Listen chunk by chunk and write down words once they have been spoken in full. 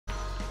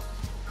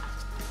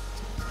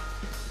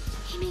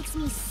makes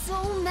me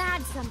so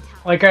mad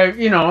sometimes. Like,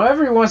 you know,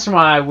 every once in a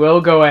while I will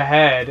go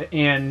ahead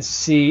and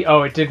see...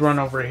 Oh, it did run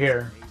over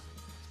here.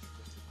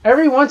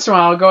 Every once in a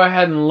while I'll go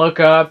ahead and look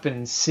up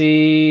and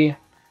see...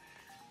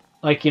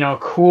 Like, you know,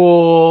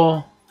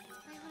 cool...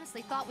 I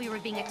honestly thought we were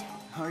being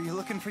attacked. Are you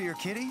looking for your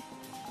kitty?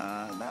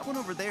 That one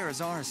over there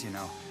is ours, you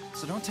know.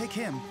 So don't take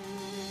him.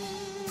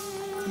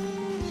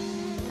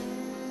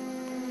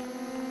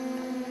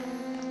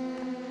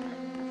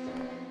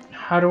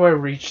 How do I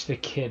reach the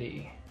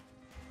kitty?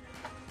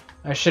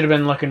 I should have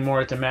been looking more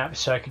at the map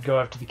so I could go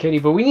after the kitty.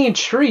 But we need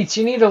treats.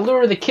 You need to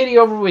lure the kitty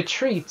over with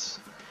treats.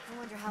 I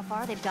wonder how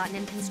far they've gotten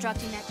in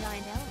constructing that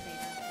giant elevator.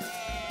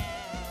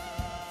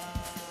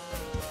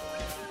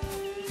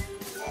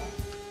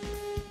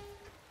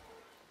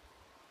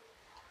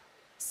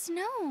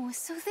 Snow,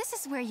 so this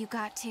is where you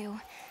got to.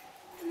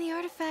 And the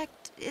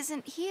artifact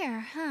isn't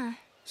here, huh?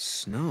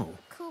 Snow?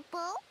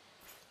 Kupo?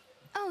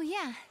 Oh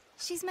yeah,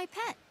 she's my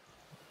pet.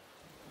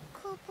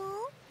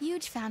 Kupo?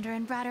 Huge found her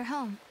and brought her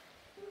home.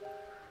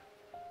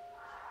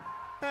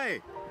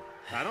 Hey,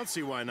 I don't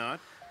see why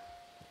not.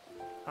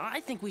 I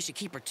think we should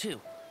keep her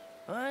too.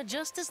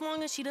 Just as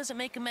long as she doesn't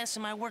make a mess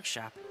in my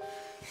workshop.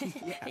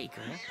 Hey,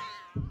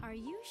 girl. Are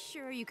you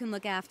sure you can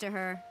look after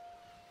her?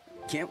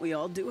 Can't we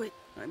all do it?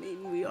 I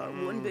mean, we are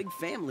one big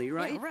family,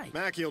 right? Yeah, right.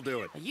 Mackie'll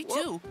do it. You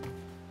too.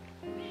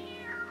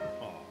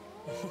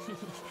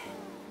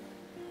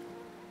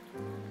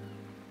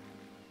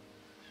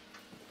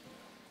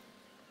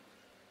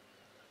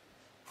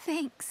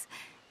 Thanks.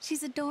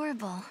 She's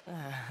adorable.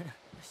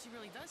 She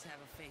really does have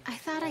a favorite. I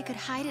thought I could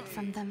hide it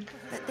from them,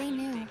 but they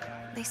knew.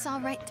 They saw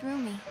right through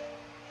me.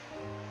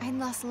 I'd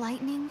lost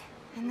lightning,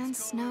 and then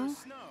snow.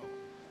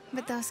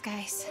 But those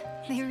guys,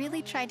 they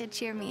really tried to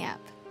cheer me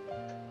up.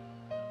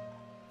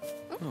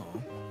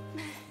 Oh.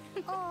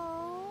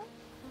 Oh.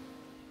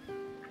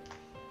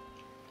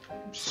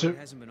 So it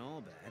hasn't been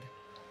all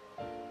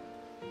bad.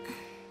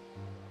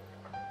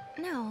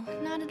 No,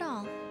 not at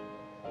all.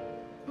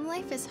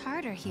 Life is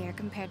harder here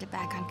compared to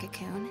back on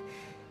Cocoon.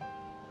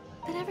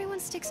 But everyone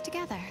sticks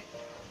together.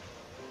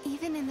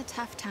 Even in the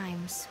tough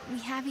times, we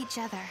have each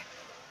other.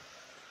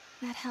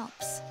 That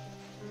helps.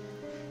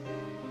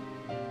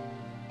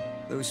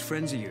 Those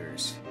friends of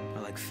yours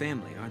are like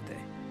family, aren't they?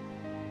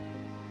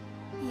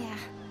 Yeah.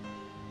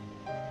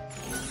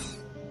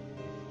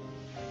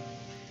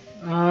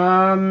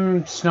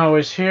 Snow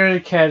is here, the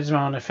cat is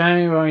on the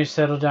family, we're going to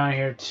settle down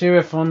here too,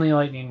 if only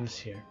lightning was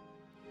here.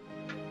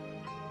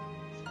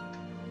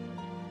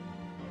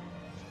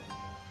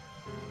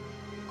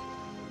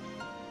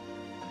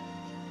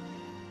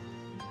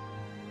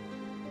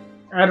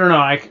 I don't know,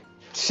 I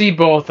see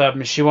both of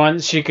them.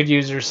 She could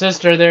use her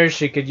sister there,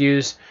 she could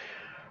use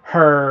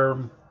her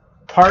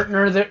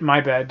partner there.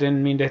 My bad,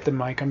 didn't mean to hit the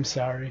mic, I'm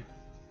sorry.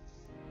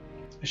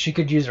 She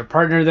could use her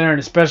partner there, and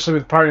especially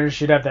with partners,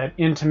 she'd have that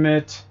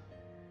intimate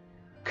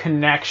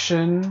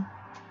connection.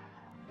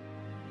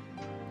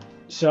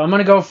 So I'm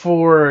gonna go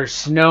for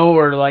snow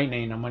or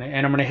lightning. I'm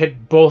gonna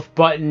hit both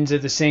buttons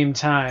at the same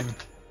time.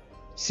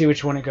 See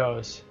which one it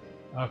goes.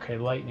 Okay,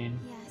 lightning.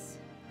 Yes.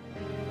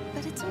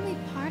 But it's only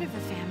part of a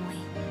family.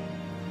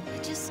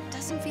 It just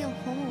doesn't feel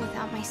whole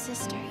without my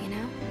sister, you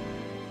know?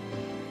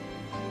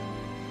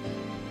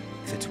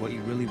 If it's what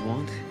you really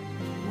want,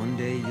 one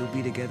day you'll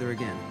be together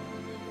again.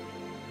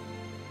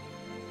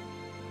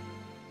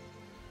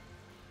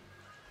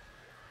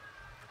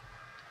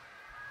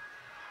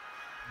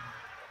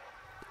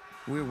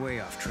 We're way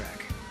off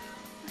track.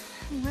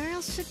 Where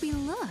else should we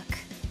look?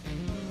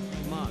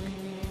 Mog,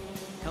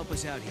 help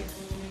us out here.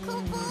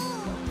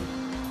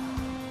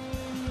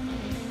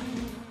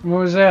 What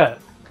was that?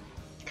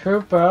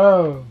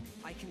 Kupo.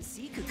 I can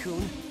see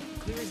Cocoon,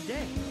 clear as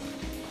day.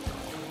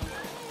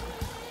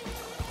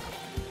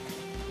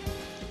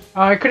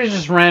 Oh, I could have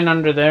just ran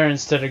under there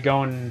instead of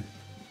going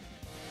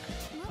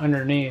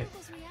underneath.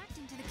 Kupo's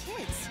reacting to the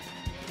kids.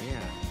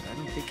 Yeah, I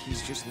don't think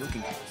he's just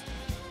looking.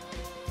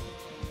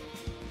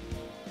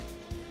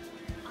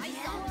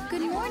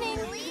 Good morning.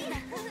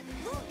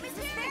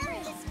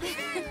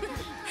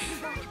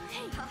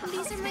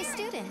 These are my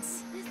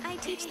students. I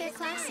teach their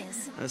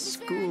classes. A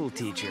school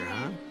teacher,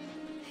 huh?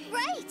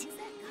 Right!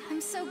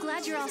 I'm so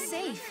glad you're all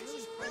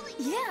safe.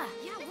 Yeah.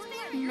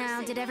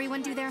 Now, did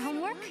everyone do their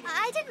homework?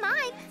 I did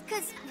mine,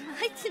 because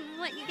I didn't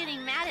want you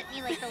getting mad at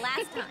me like the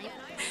last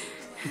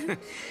time.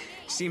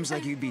 Seems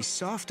like you'd be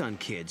soft on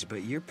kids,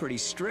 but you're pretty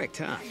strict,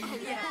 huh?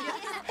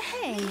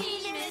 Hey,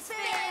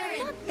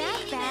 not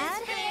that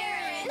bad.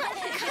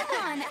 Come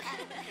on.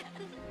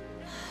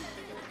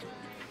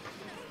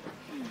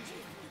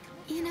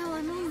 You know,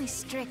 I'm only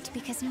strict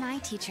because my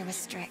teacher was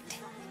strict.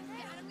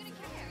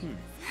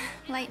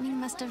 Lightning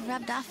must have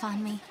rubbed off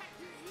on me.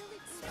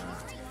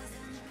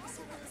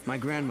 My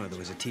grandmother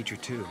was a teacher,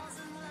 too.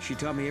 She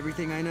taught me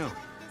everything I know.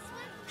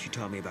 She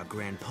taught me about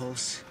Grand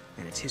Pulse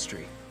and its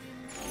history.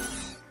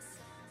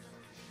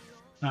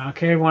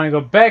 Okay, want to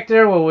go back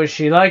there? What was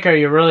she like? Are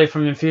you really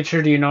from the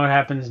future? Do you know what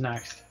happens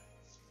next?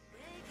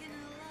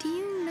 Do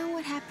you know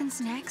what happens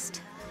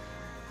next?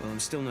 Well, I'm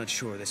still not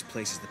sure this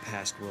place is the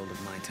past world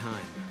of my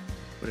time.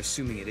 But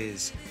assuming it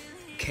is,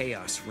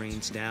 chaos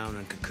rains down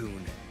on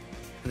Cocoon,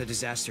 and the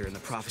disaster and the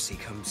prophecy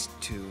comes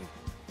to...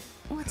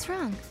 What's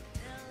wrong?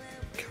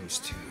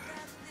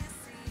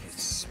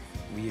 It's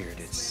weird.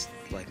 It's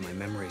like my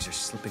memories are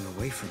slipping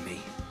away from me.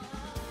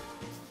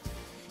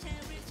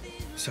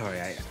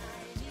 Sorry, I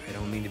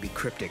don't mean to be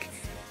cryptic.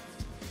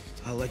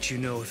 I'll let you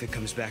know if it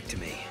comes back to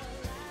me.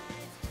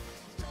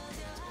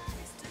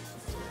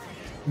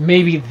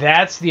 Maybe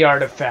that's the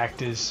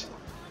artifact is...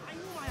 I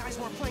knew my eyes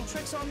weren't playing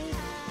tricks on me.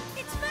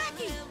 It's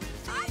Mackie!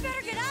 I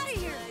better get out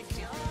of here!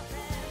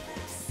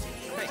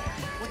 Hey,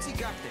 what's he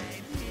got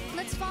there?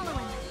 Let's follow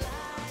him.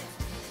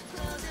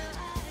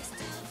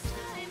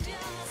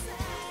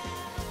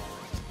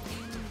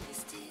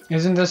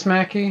 Isn't this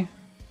Mackie?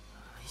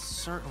 He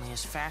certainly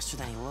is faster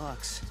than he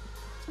looks.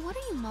 What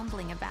are you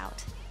mumbling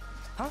about?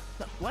 Huh?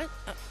 What?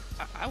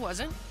 I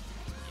wasn't.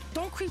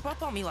 Don't creep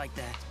up on me like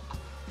that.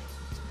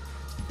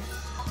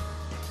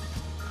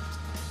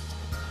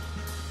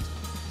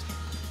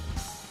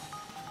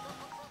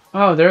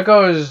 Oh, there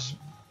goes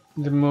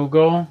the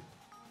Moogle.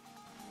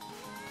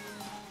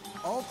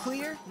 All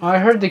clear? I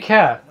heard the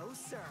cat. No,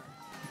 sir.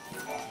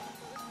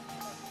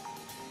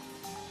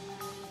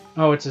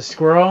 Oh, it's a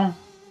squirrel?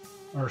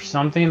 Or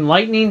something?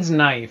 Lightning's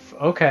knife.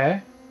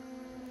 Okay.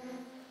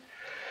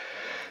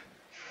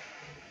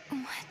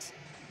 What?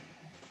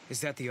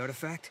 Is that the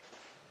artifact?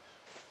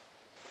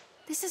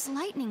 This is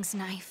Lightning's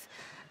knife.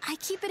 I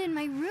keep it in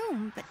my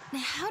room, but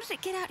how did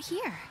it get out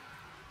here?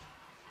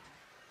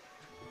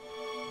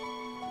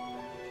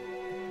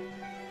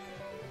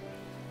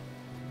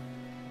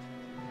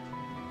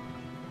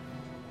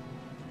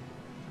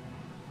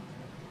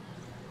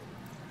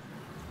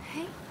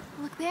 Hey,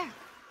 look there.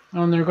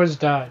 Oh, and there goes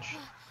Dodge.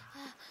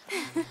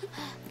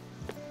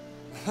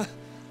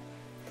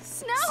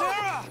 Snow!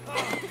 Sarah!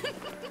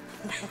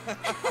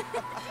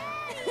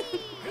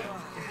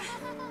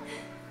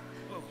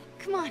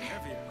 Come on.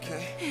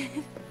 Okay.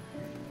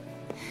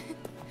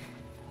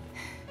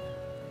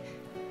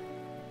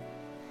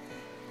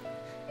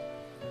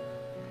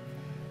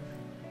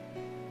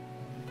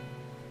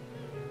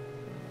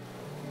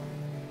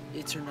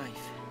 It's her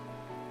knife.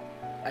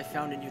 I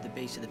found it near the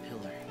base of the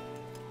pillar.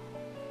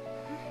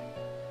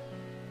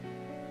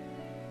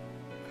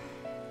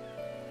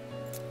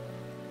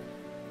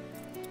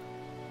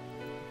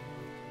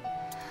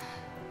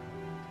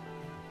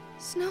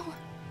 Snow.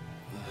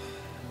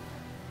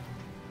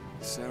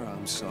 Sarah,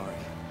 I'm sorry.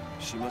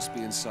 She must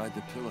be inside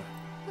the pillar.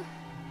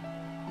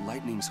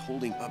 Lightning's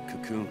holding up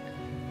Cocoon,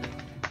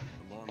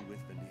 along with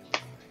Vanilla.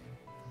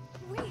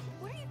 Wait,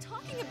 what are you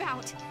talking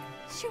about?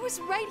 She was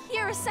right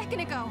here a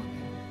second ago.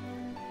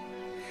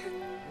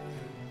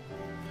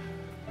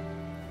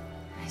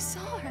 I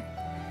saw her.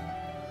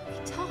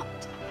 We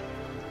talked.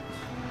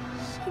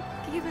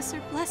 She gave us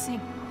her blessing.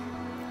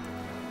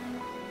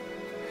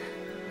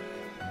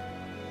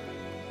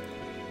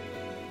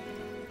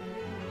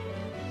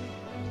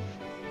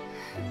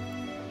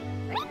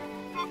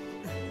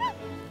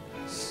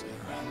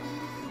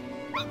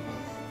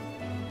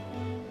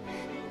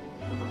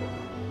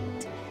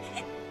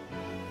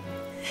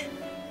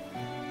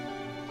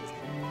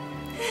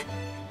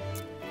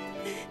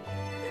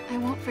 I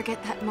won't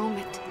forget that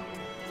moment.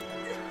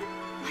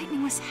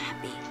 Lightning was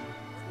happy.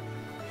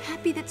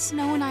 Happy that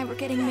Snow and I were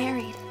getting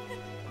married.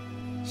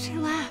 She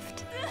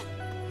laughed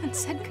and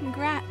said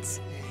congrats.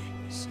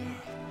 Sarah.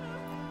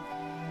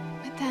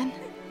 But then,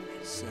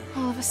 Sarah.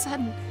 all of a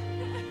sudden,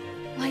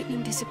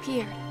 Lightning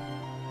disappeared.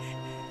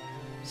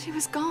 She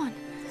was gone,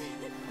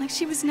 like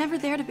she was never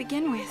there to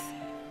begin with.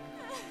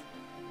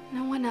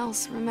 No one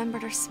else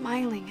remembered her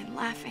smiling and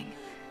laughing.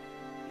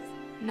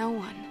 No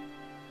one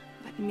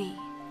but me.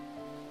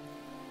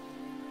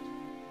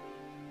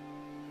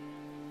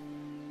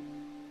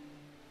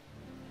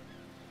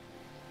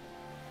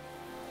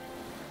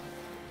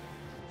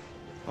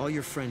 All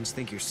your friends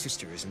think your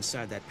sister is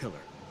inside that pillar.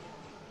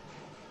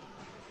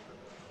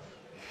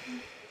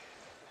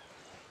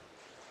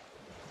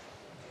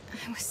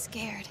 I was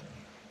scared.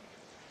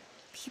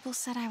 People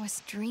said I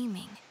was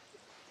dreaming.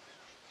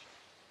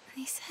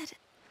 They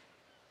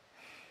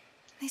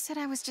said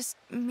I was just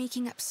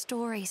making up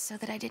stories so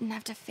that I didn't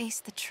have to face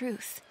the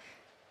truth.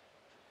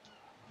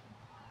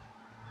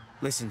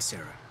 Listen,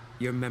 Sarah.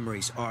 Your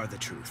memories are the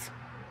truth.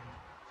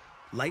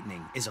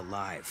 Lightning is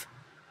alive.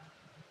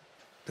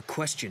 The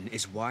question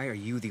is, why are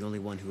you the only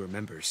one who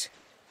remembers?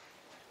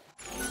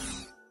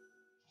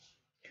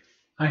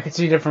 I could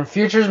see different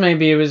futures.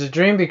 Maybe it was a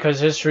dream because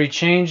history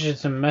changed.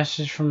 It's a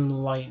message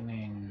from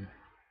Lightning.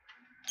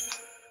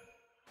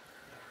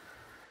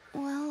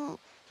 Well,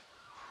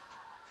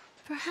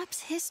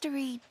 perhaps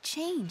history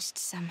changed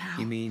somehow.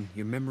 You mean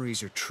your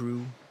memories are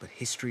true, but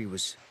history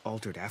was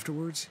altered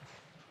afterwards?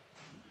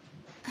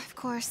 Of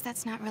course,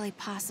 that's not really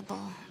possible.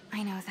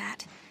 I know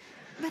that.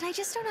 But I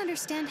just don't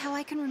understand how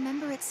I can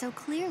remember it so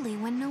clearly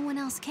when no one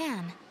else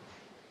can.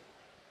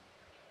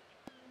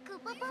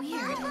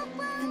 Weird.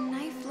 The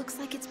knife looks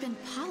like it's been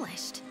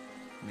polished.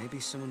 Maybe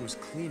someone was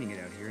cleaning it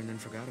out here and then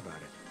forgot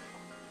about it.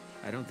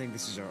 I don't think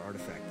this is our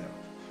artifact, though.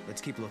 Let's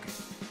keep looking.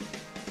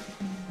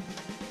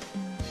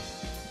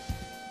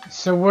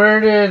 So where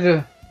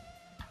did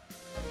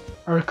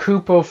our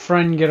Koopo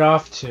friend get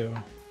off to?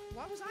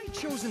 Why was I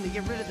chosen to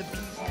get rid of the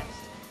bee's nest?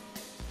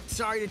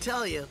 Sorry to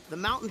tell you, the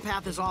mountain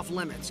path is off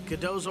limits.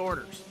 Cadeau's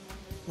orders.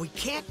 We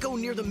can't go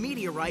near the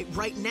meteorite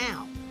right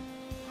now.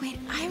 Wait,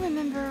 I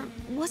remember,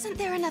 wasn't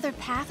there another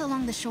path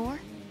along the shore?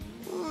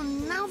 Well,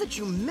 now that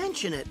you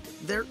mention it,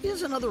 there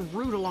is another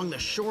route along the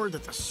shore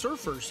that the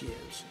surfers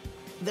use.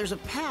 There's a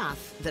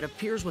path that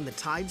appears when the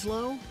tide's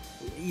low.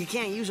 You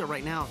can't use it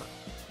right now, though.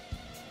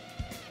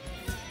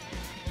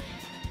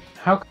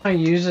 How can I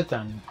use it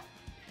then?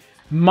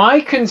 My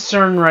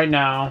concern right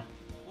now...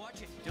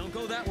 Watch it. Don't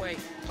go that way.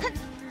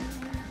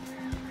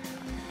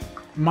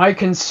 My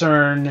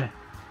concern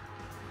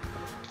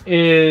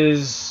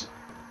is...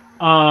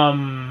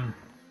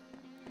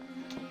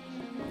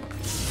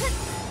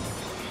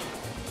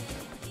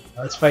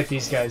 Let's fight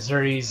these guys.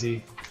 They're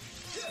easy.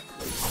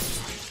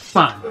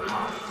 Come on.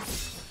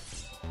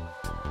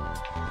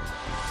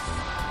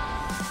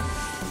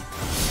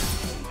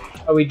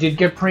 Oh, we did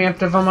get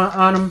preemptive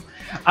on them.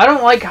 I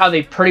don't like how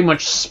they pretty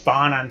much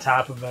spawn on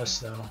top of us,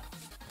 though.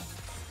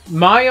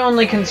 My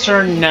only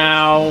concern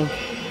now,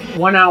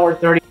 1 hour,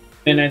 30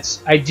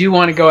 minutes. I do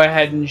want to go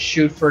ahead and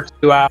shoot for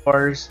 2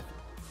 hours.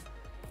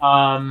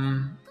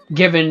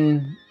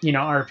 Given, you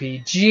know,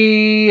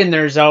 RPG, and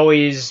there's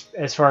always,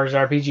 as far as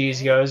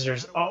RPGs goes,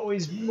 there's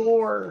always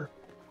more.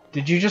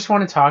 Did you just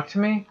want to talk to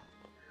me?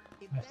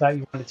 I thought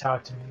you wanted to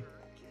talk to me.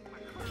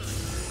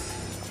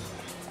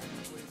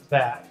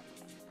 That.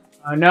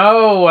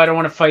 No, I don't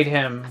want to fight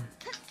him.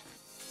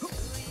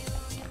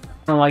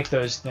 I don't like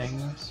those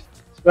things.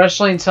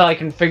 Especially until I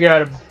can figure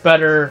out a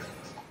better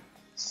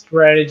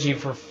strategy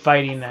for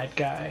fighting that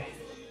guy.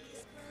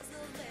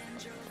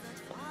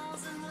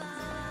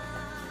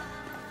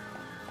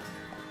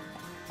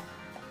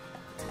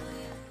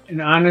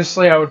 And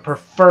honestly, I would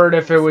prefer it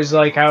if it was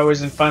like I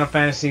was in Final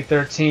Fantasy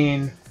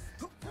XIII,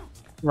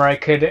 where I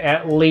could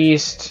at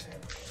least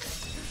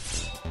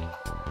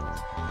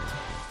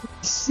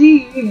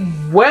see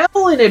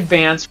well in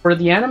advance where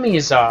the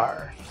enemies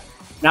are,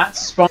 not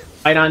spawn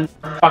right on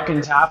fucking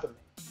top of me.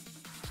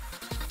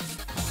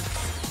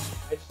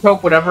 I just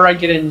hope whatever I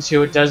get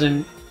into, it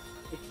doesn't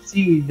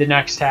exceed the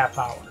next half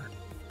hour.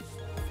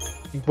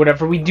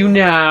 Whatever we do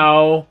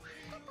now,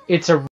 it's a